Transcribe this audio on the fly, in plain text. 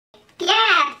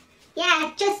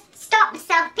I just stopped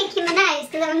myself picking my nose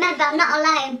because I remember I'm not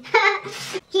alone.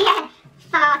 Yeah,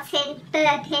 farting,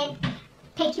 burping,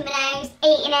 picking my nose,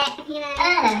 eating it, you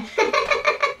know.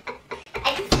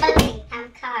 It's funny,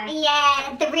 Pammiecarr.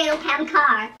 Yeah, the real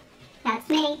Pammiecarr. That's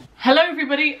me. Hello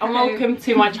everybody and welcome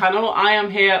to my channel. I am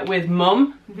here with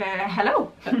Mum.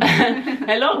 Hello.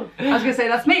 Hello. I was going to say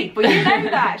that's me, but you know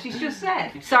that. She's just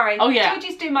said. Sorry. Oh yeah.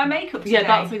 Georgie's doing my makeup today. Yeah,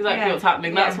 that's exactly what's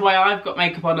happening. That's why I've got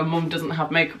makeup on and Mum doesn't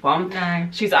have makeup on. No.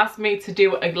 She's asked me to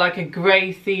do like a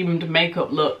grey themed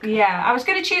makeup look. Yeah, I was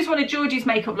going to choose one of Georgie's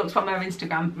makeup looks from her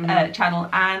Instagram channel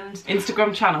and...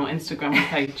 Instagram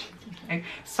page.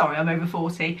 Sorry, I'm over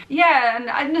 40. Yeah, and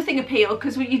I had nothing appealed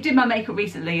because you did my makeup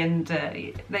recently and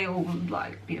they all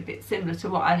like be a bit similar to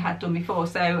what I had done before.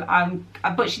 So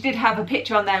but she did have a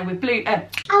picture on there with blue.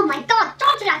 Oh my God,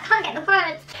 Georgie, I can't get the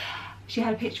words. She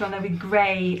had a picture on there with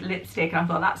grey lipstick and I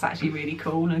thought that's actually really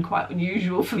cool and quite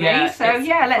unusual for me. Yeah, so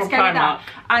yeah, let's go with that. Primark.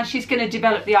 And she's going to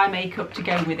develop the eye makeup to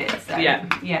go with it. So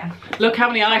yeah. Look how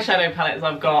many eyeshadow palettes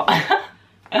I've got.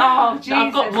 Oh, Jesus.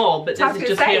 I've got more, but this is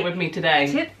just here with me today.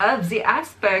 Tip of the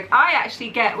iceberg. I actually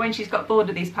get, when she's got bored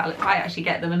of these palettes, I actually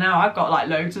get them, and now I've got like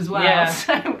loads as well. Yeah.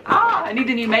 So, I need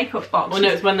a new makeup box. Well, no,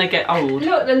 it's when they get old.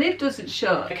 Look, the lid doesn't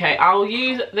shut. Okay, I'll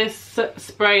use this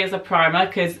spray as a primer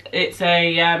because it's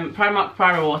a Primark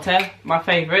Primer Water, my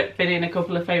favourite. Been in a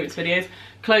couple of favourites videos.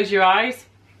 Close your eyes.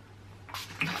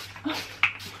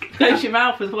 Close your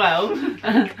mouth as well.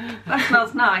 That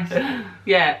smells nice.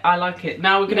 Yeah, I like it.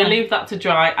 Now we're going to leave that to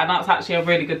dry, and that's actually a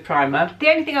really good primer. The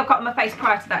only thing I've got on my face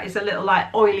prior to that is a little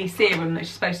like oily serum that's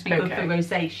supposed to be good for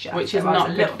rosacea. Which is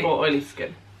not good for oily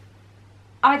skin.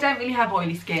 I don't really have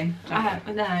oily skin. Okay.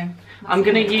 No. I'm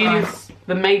going to use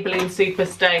the Maybelline Super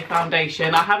Stay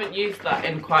Foundation. I haven't used that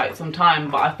in quite some time,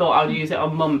 but I thought I'd use it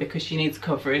on Mum because she needs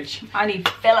coverage. I need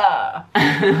filler.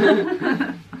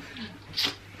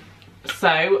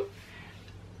 So,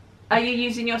 are you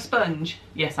using your sponge?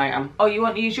 yes, I am. Oh, you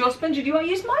want to use your sponge or do you want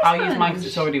to use my sponge? I'll use mine because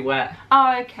it's already wet.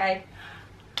 Oh, okay.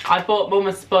 I bought Mum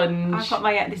a sponge. I've got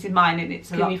my, this is mine and it's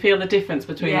a Can lot. you feel the difference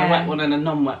between a wet one and a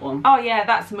non-wet one? Oh yeah,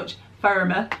 that's much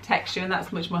firmer texture and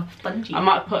that's much more spongy. I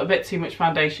might have put a bit too much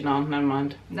foundation on, never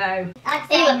mind. No. I'd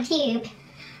say a cube.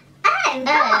 Oh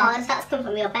God, that's come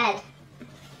from your bed.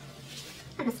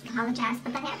 I must apologise for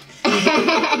that.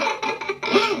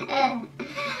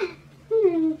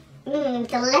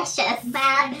 Delicious.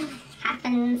 Bad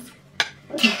happens.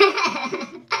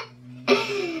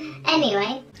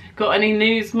 Anyway. Got any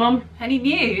news, Mum? Any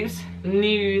news?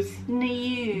 News.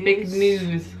 News. Big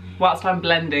news. Whilst I'm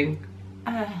blending.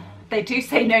 They do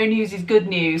say no news is good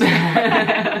news. I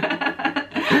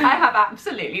have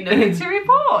absolutely nothing to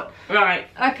report. Right.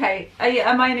 Okay,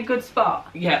 am I in a good spot?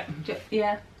 Yeah.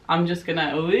 Yeah. I'm just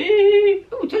gonna... Wee,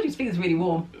 Oh, Georgie's finger's really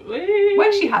warm. wee.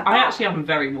 Where's she had that? I actually have them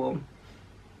very warm.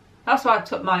 That's why I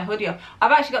took my hoodie off.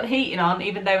 I've actually got the heating on,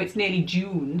 even though it's nearly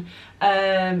June,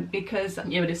 because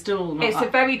Yeah, but it's still not it's a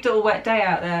very dull, wet day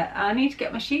out there. I need to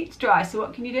get my sheets dry, so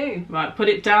what can you do? Right, put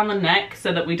it down the neck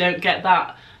so that we don't get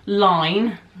that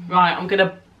line. Right, I'm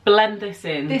gonna blend this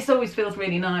in. This always feels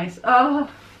really nice. Oh,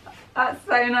 that's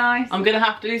so nice. I'm gonna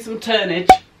have to do some turnage.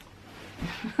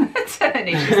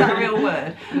 Turnage, is that a real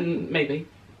word? Maybe.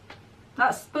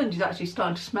 That sponge is actually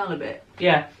starting to smell a bit.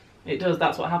 Yeah, it does.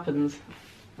 That's what happens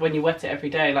when you wet it every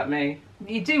day, like me.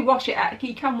 You do wash it,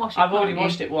 you can wash it. I've already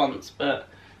washed it once, but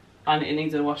it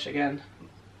needs a wash again.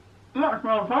 That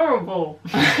smells horrible.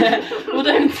 Well,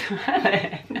 don't smell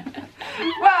it.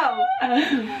 Well,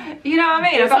 you know what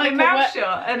I mean? I've got my mouth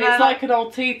shut. And it's like an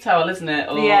old tea towel, isn't it?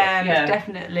 Or, yeah, it's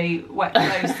definitely wet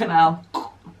clothes smell.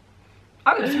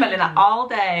 I've been smelling that all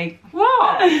day.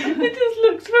 What? It just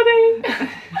looks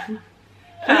funny.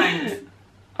 Thanks.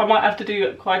 I might have to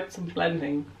do quite some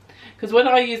blending. Because when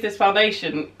I use this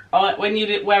foundation, when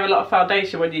you wear a lot of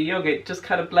foundation when you're young, it just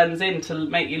kind of blends in to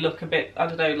make you look a bit, I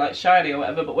don't know, like shiny or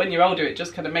whatever. But when you're older, it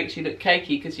just kind of makes you look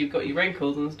cakey because you've got your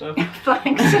wrinkles and stuff.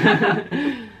 Thanks.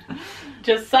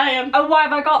 Just saying. Oh, why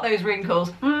have I got those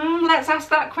wrinkles? Let's ask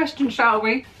that question, shall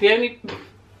we? The only...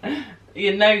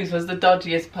 Your nose was the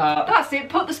dodgiest part. That's it,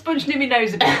 put the sponge near my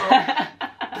nose a bit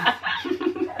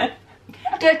more.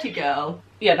 Dirty girl.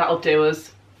 Yeah, that'll do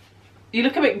us. You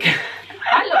look a bit...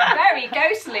 I look very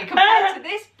ghostly compared to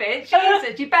this bitch.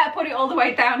 Jesus, you better put it all the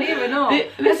way down here and all.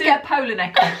 Let's get a polar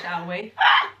neck on, shall we?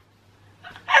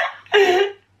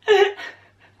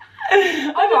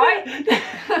 Alright.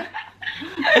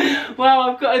 Wow,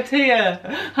 I've got a tear.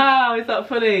 How is that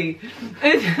funny?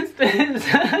 It's just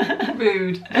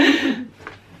rude.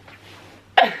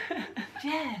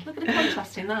 Yeah, look at the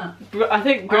contrast in that. I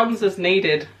think bronzer's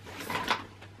needed.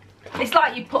 It's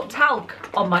like you put talc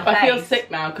on my face. I feel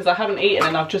sick now because I haven't eaten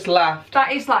and I've just laughed.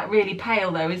 That is like really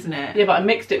pale though, isn't it? Yeah, but I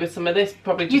mixed it with some of this,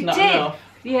 probably just not enough.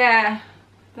 Yeah.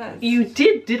 You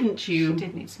did, didn't you? She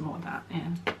did need some more of that, yeah.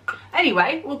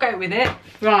 Anyway, we'll go with it.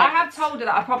 Right. I have told her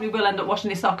that I probably will end up washing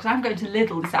this off because I'm going to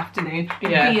Lidl this afternoon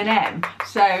and B&M.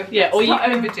 So yeah, or you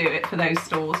can overdo it for those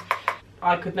stores.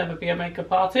 I could never be a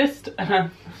makeup artist.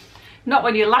 Not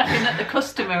when you're laughing at the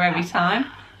customer every time.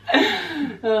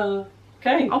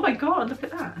 Okay. Oh my god, look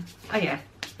at that. Oh yeah.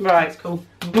 Right. That's cool.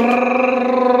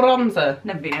 Bronzer.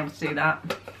 Never been able to do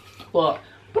that. What?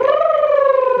 No,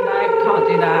 can't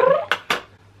do that.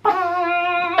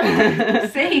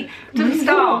 See? Doesn't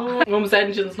start. Mum's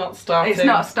engine's not starting. It's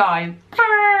not starting.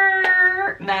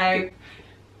 No.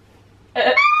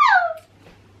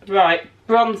 Right,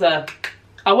 bronzer.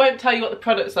 I won't tell you what the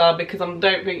products are because I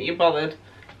don't think you're bothered.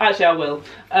 Actually, I will.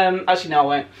 Actually, no, I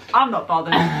won't. I'm not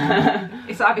bothered.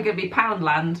 It's either going to be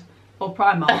Poundland or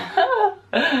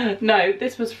Primark. No,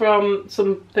 this was from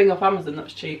something off Amazon that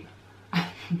was cheap.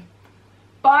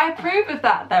 But I approve of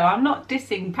that though. I'm not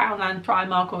dissing Poundland,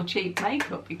 Primark or cheap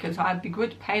makeup because I'd be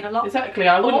good paying a lot. Exactly,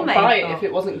 I wouldn't buy it if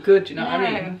it wasn't good, you know what I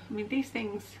mean? I mean these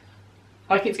things...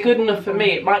 Like it's good enough for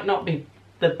me. It might not be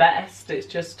the best, it's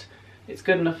just, it's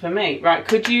good enough for me. Right,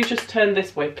 could you just turn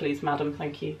this way please, madam,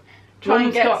 thank you.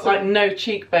 Mum's got like no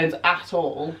cheekbones at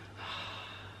all.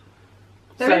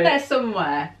 They're in there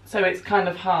somewhere. So it's kind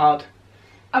of hard.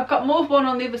 I've got more of one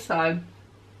on the other side.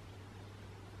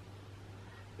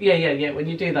 Yeah, when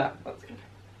you do that, that's good.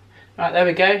 Right, there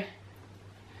we go.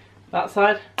 That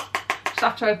side. Just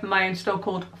have to open my own store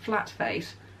called Flat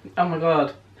Face. Oh my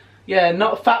god. Yeah,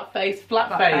 not fat face,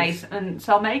 flat face. And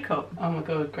sell makeup. Oh my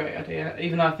god, great idea.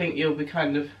 Even though I think you'll be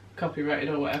kind of copyrighted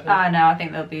or whatever. No, I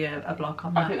think there'll be a block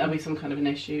on that. I think there'll be some kind of an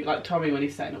issue. Like Tommy when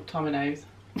he's setting up Tomino's.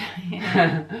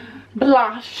 Yeah.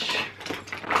 Blush.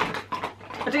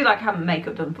 I do like having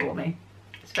makeup done for me.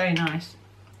 It's very nice.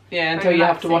 Yeah, until you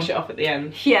have to wash it off at the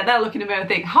end. Yeah, they're looking at me and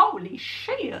think, holy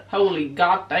shit. Holy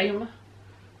goddamn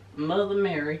Mother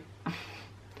Mary.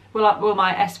 Will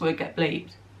my S word get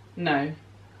bleeped? No.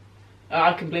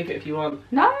 I can bleep it if you want.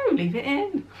 No, leave it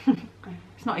in.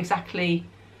 It's not exactly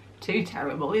too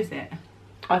terrible, is it?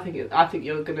 I think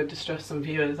you're going to distress some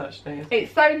viewers actually.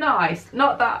 It's so nice.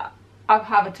 Not that I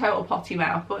have a total potty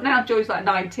mouth, but now Joy's like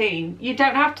 19, you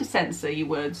don't have to censor your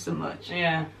words so much.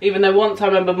 Yeah. Even though once I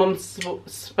remember Mum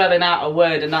spelling out a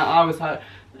word and I was like,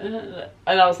 and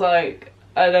I was like,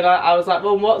 and then I was like,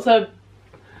 Mum, what's a...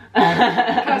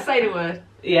 Can I say the word?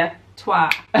 Yeah.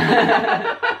 Twat.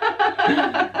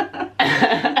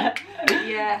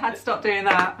 Yeah, had to stop doing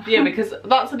that. Yeah, because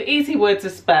that's an easy word to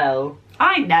spell.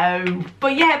 I know,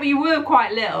 but you were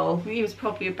quite little. He was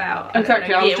probably about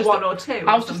year 1 or 2.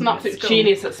 I was just an absolute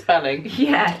genius at spelling.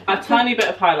 Yeah. A tiny bit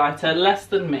of highlighter, less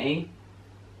than me.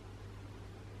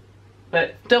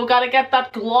 But still gotta get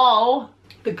that glow.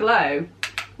 The glow?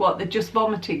 What, the just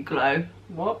vomited glow?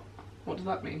 What? What does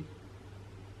that mean?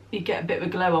 You get a bit of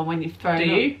a glow on when you've thrown up. Do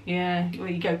you? Yeah, well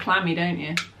you go clammy, don't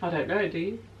you? I don't know, do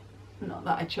you? Not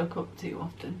that I choke up too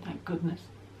often, thank goodness.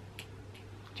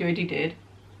 Georgie did.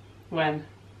 When?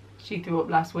 She threw up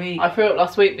last week. I threw up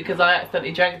last week because I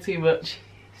accidentally drank too much.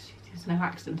 There's no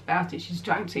accident about it, she just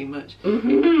drank too much.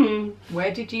 Mm-hmm.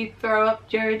 Where did you throw up,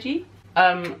 Georgie?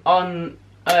 On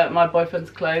my boyfriend's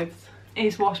clothes.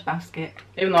 His wash basket.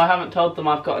 Even though I haven't told them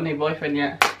I've got a new boyfriend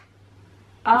yet.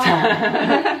 Oh.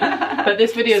 But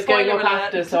this video is going up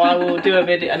after, so I will do an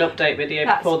update video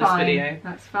before this video.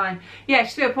 That's fine. Yeah,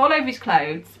 she threw up all over his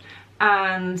clothes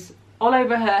and all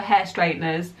over her hair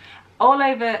straighteners. All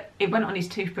over, it went on his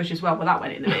toothbrush as well, but that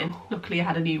went in the bin. Luckily I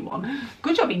had a new one.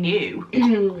 Good job he knew.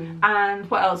 And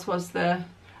what else was there?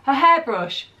 Her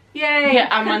hairbrush. Yay! Yeah,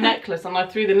 and my necklace, and I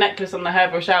threw the necklace and the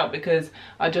hairbrush out because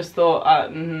I just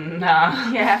thought,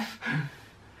 nah. Yeah.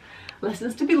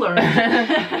 Lessons to be learned.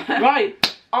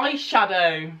 Right,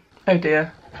 eyeshadow. Oh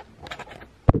dear.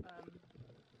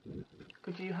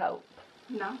 Could you help?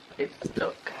 No. It's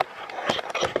stuck.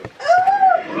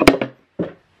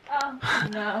 Oh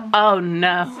no. Oh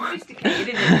no.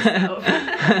 Sophisticated, isn't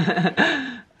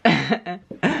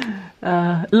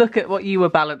it? Look at what you were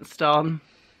balanced on.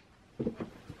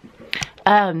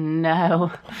 Oh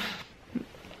no.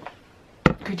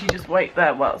 Could you just wait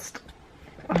there whilst...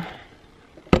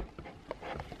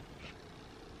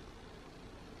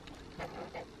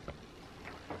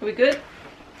 Are we good?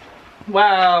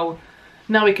 Wow.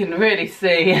 Now we can really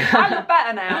see. I look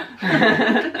better now.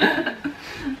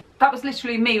 That was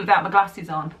literally me without my glasses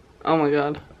on. Oh my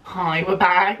god. Hi, we're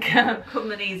back. Cut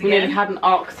my knees We again. nearly had an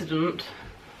accident.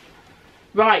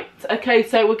 Right, okay,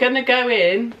 so we're going to go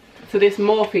in to this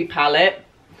Morphe palette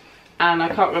and I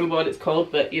can't remember what it's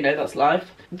called, but you know, that's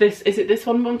life. Is it this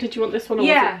one, Mum? Did you want this one, or was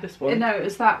it this one? No, it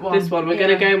was that one. This one. We're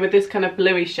going to go in with this kind of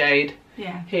bluey shade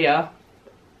here.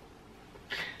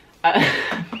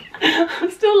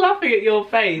 I'm still laughing at your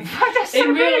face.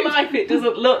 In real life, it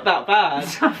doesn't look that bad.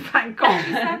 Thank God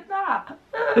you said that.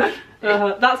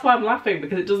 That's why I'm laughing,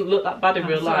 because it doesn't look that bad in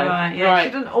real life. Right, yeah. Right.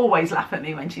 She doesn't always laugh at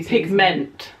me when she sees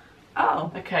Pigment. Me.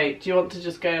 Oh. Okay, do you want to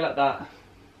just go like that?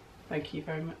 Thank you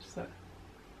very much, sir.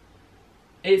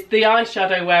 It's the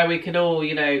eyeshadow where we could all,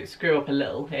 you know, screw up a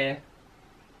little here.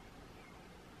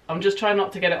 I'm just trying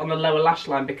not to get it on the lower lash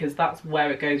line, because that's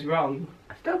where it goes wrong.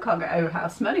 I still can't get over how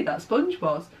smelly that sponge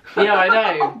was. Yeah, I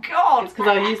know. Oh God! It's because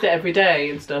I used it every day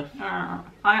and stuff. I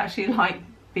actually like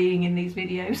being in these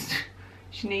videos.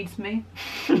 She needs me.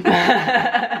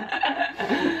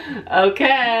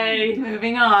 Okay.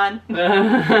 Moving on.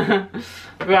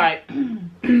 Right.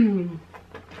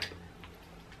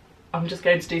 I'm just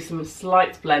going to do some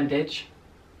slight blendage.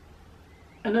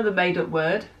 Another made up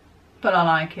word, but I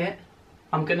like it.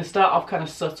 I'm going to start off kind of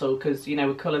subtle, because, you know,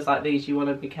 with colours like these you want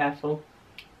to be careful.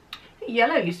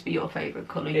 Yellow used to be your favourite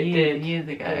colour years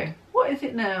ago. Yeah. What is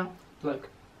it now? Look,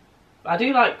 I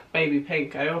do like baby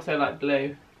pink. I also like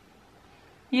blue.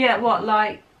 Yeah, what,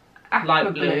 like aqua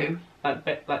light blue? Like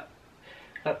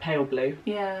pale blue.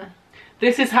 Yeah.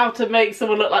 This is how to make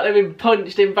someone look like they've been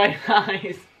punched in both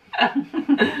eyes.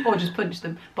 Or just punch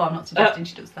them, but I'm not suggesting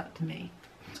she does that to me.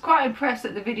 I was quite impressed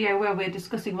that the video where we're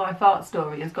discussing my fart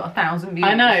story has got 1,000 views.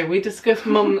 I know, we discussed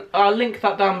Mum, I'll link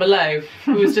that down below.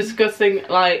 We was discussing,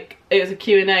 like, it was a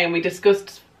Q&A and we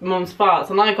discussed Mum's farts,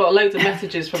 and I got loads of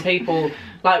messages from people,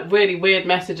 like really weird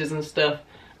messages and stuff.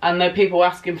 And there are people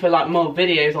asking for like more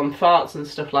videos on farts and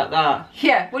stuff like that.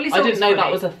 Yeah, well, it's I didn't know funny.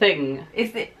 that was a thing.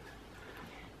 Is it?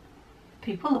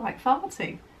 People like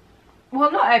farting.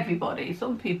 Well, not everybody.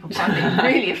 Some people find it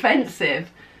really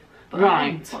offensive. But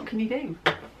right. What can you do?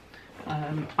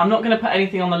 I'm not going to put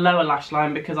anything on the lower lash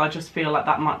line, because I just feel like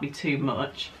that might be too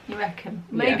much. You reckon?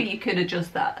 Maybe you could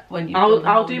adjust that when you.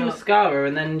 I'll do mascara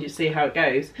and then you see how it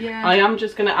goes. Yeah. I am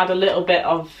just going to add a little bit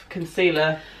of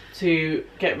concealer to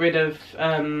get rid of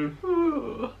the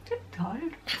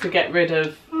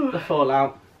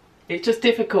fallout. It's just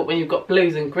difficult when you've got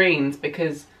blues and greens,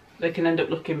 because they can end up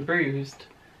looking bruised.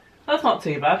 That's not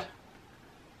too bad.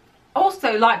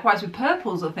 Also, likewise with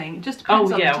purples, I think. It just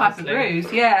depends on the type of bruise.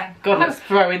 Yeah. God, let's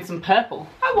throw in some purple.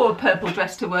 I wore a purple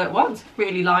dress to work once.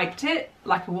 Really liked it,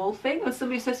 like a wall thing. And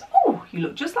somebody says, "Oh, you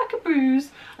look just like a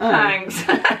bruise." Oh. Thanks.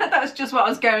 That's just what I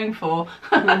was going for.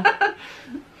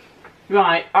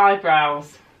 Right,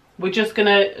 eyebrows. We're just going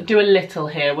to do a little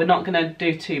here. We're not going to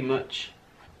do too much.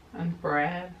 And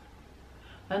bread.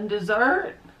 And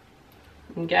dessert.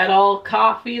 And get all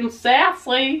coffee and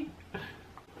sassy.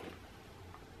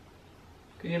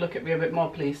 Can you look at me a bit more,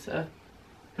 please, sir?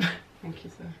 Thank you,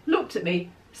 sir. Looked at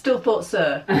me, still thought,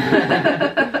 sir.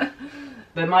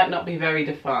 They might not be very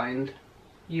defined.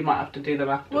 You might have to do them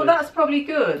afterwards. Well, that's probably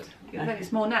good. Then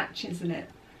it's more natural, isn't it?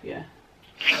 Yeah.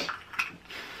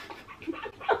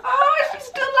 Oh, she's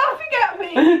still laughing at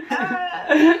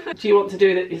me. Do you want to do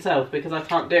it yourself? Because I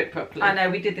can't do it properly. I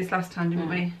know, we did this last time, didn't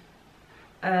we?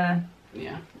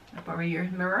 Yeah. I'll borrow your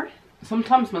mirror.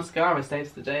 Sometimes mascara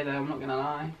saves the day though, I'm not going to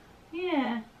lie.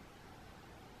 Yeah.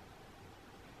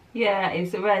 Yeah,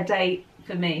 it's a rare day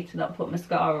for me to not put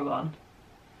mascara on.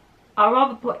 I'd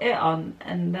rather put it on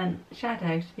and then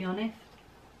shadow, to be honest.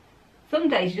 Some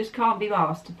days you just can't be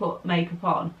asked to put makeup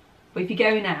on. But if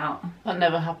you're going out... That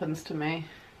never happens to me.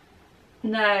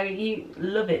 No, you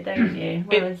love it, don't you?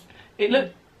 Whereas... It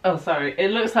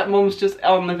looks like Mum's just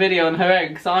on the video on her own,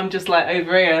 because I'm just like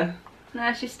over here.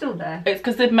 No, she's still there. It's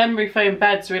because the memory foam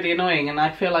bed's really annoying, and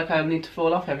I feel like I need to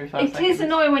fall off every 5 seconds. It is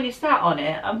annoying when you sat on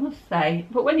it, I must say.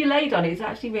 But when you laid on it, it's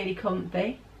actually really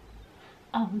comfy.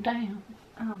 Oh, damn.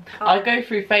 Oh, I go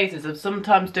through phases of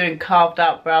sometimes doing carved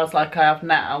out brows like I have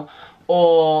now,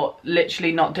 or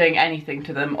literally not doing anything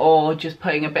to them, or just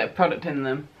putting a bit of product in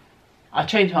them. I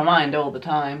change my mind all the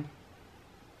time.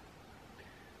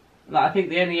 Like, I think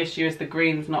the only issue is the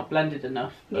green's not blended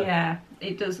enough. Yeah,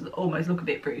 it does almost look a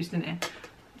bit bruised, doesn't it?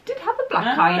 I did have a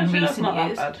black eye in recent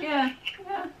years. Yeah,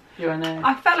 yeah. You're in there.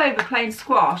 I fell over playing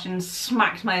squash and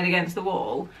smacked my head against the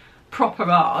wall. Proper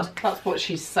hard. That's what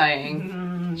she's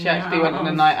saying. She actually went on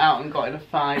a night out and got in a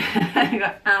fight. You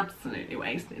got absolutely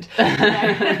wasted.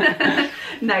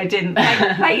 No, didn't.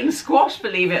 Playing squash,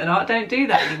 believe it or not, don't do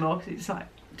that anymore because it's like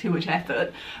too much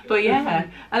effort. But yeah,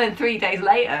 and then 3 days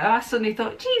later I suddenly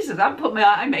thought, Jesus, I haven't put my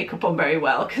eye makeup on very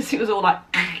well, because it was all like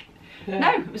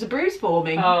no, it was a bruise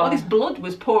forming. All this blood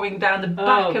was pouring down the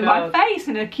back of my face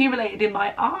and accumulated in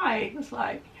my eye. It was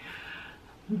like,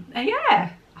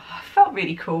 yeah, I felt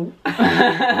really cool. I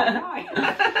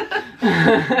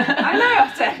know,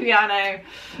 I totally, I know.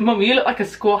 Mum, you look like a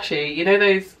squashy. You know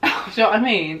those, do you know what I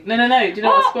mean? No. Do you know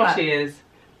what a squashy is?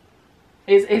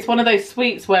 It's one of those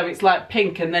sweets where it's like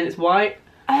pink and then it's white.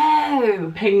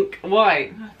 Oh. Pink,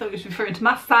 white. I thought you was referring to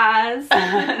my size.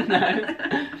 No.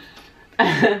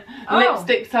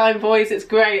 Lipstick time, boys. It's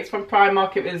grey. It's from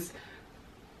Primark. It was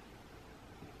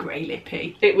grey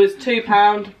lippy. It was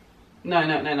 £2. No.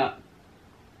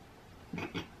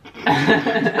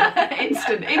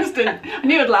 Instant. I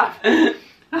knew I'd laugh.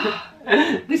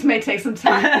 This may take some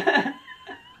time.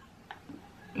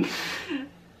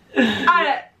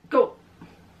 Alright, go.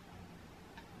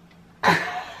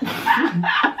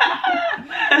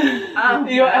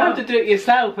 You have to do it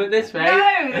yourself at this rate.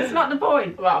 No, that's not the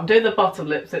point. Well, I'm doing the bottom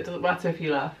lip, so it doesn't matter if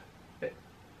you laugh. It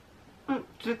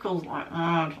tickles like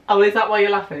that. Oh, is that why you're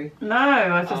laughing? No,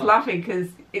 I was just laughing because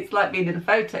it's like being in a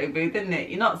photo booth, isn't it?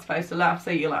 You're not supposed to laugh,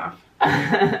 so you laugh.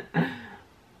 I've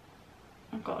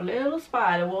got a little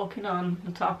spider walking on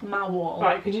the top of my wall.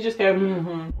 Right, could you just go,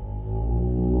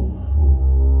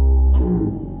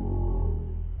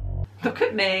 Look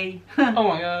at me. Oh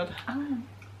my god. Oh.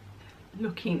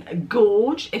 Looking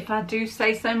gorge, if I do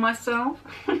say so myself.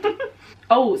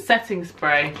 Oh, setting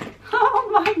spray. Oh,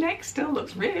 my neck still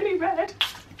looks really red.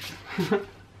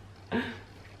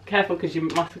 Careful, because your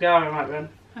mascara might run.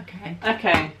 Okay,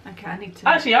 I need to...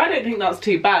 Actually, I don't think that's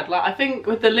too bad. Like, I think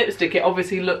with the lipstick, it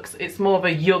obviously looks, it's more of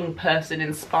a young person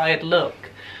inspired look.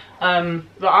 But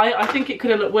I think it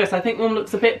could have looked worse. I think Mum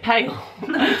looks a bit pale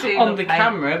on the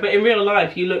camera, but in real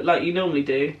life you look like you normally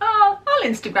do. Oh, I'll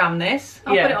Instagram this.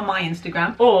 I'll put it on my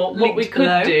Instagram. Or what we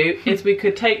could do is we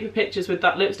could take the pictures with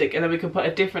that lipstick and then we could put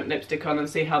a different lipstick on and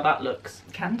see how that looks.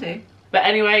 Can do. But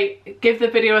anyway, give the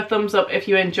video a thumbs up if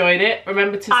you enjoyed it.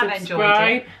 Remember to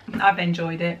subscribe. I've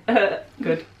enjoyed it.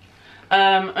 Good.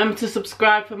 And to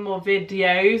subscribe for more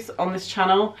videos on this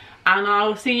channel, and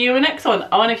I'll see you in the next one.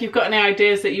 Oh, and if you've got any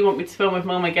ideas that you want me to film with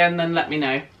Mum again, then let me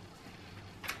know.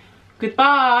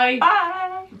 Goodbye.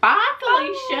 Bye. Bye,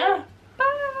 Felicia. Bye.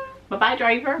 Bye-bye,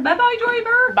 driver. Bye-bye,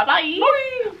 driver. Bye-bye.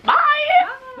 Bye. Bye.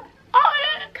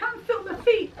 Bye. Can't feel my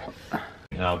feet.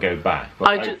 And I'll go back. But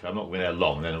I'm not going there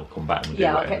long, then I'll come back and do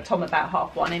I'll whatever. get Tom about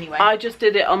 1:30 anyway. I just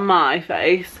did it on my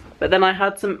face, but then I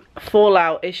had some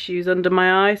fallout issues under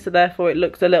my eye, so therefore it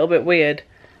looks a little bit weird.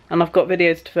 And I've got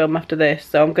videos to film after this,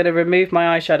 so I'm going to remove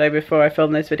my eyeshadow before I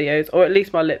film those videos, or at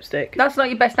least my lipstick. That's not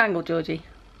your best angle, Georgie.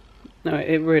 No,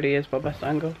 it really is my best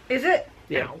angle. Is it?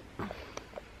 Yeah.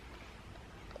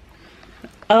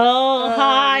 Oh,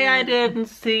 hi, I didn't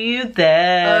see you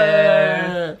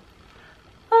there.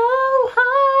 Oh,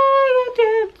 hi, I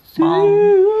didn't see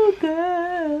you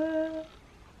there.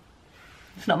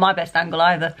 It's not my best angle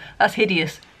either. That's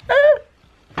hideous.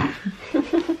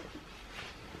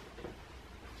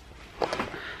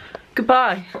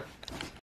 Goodbye.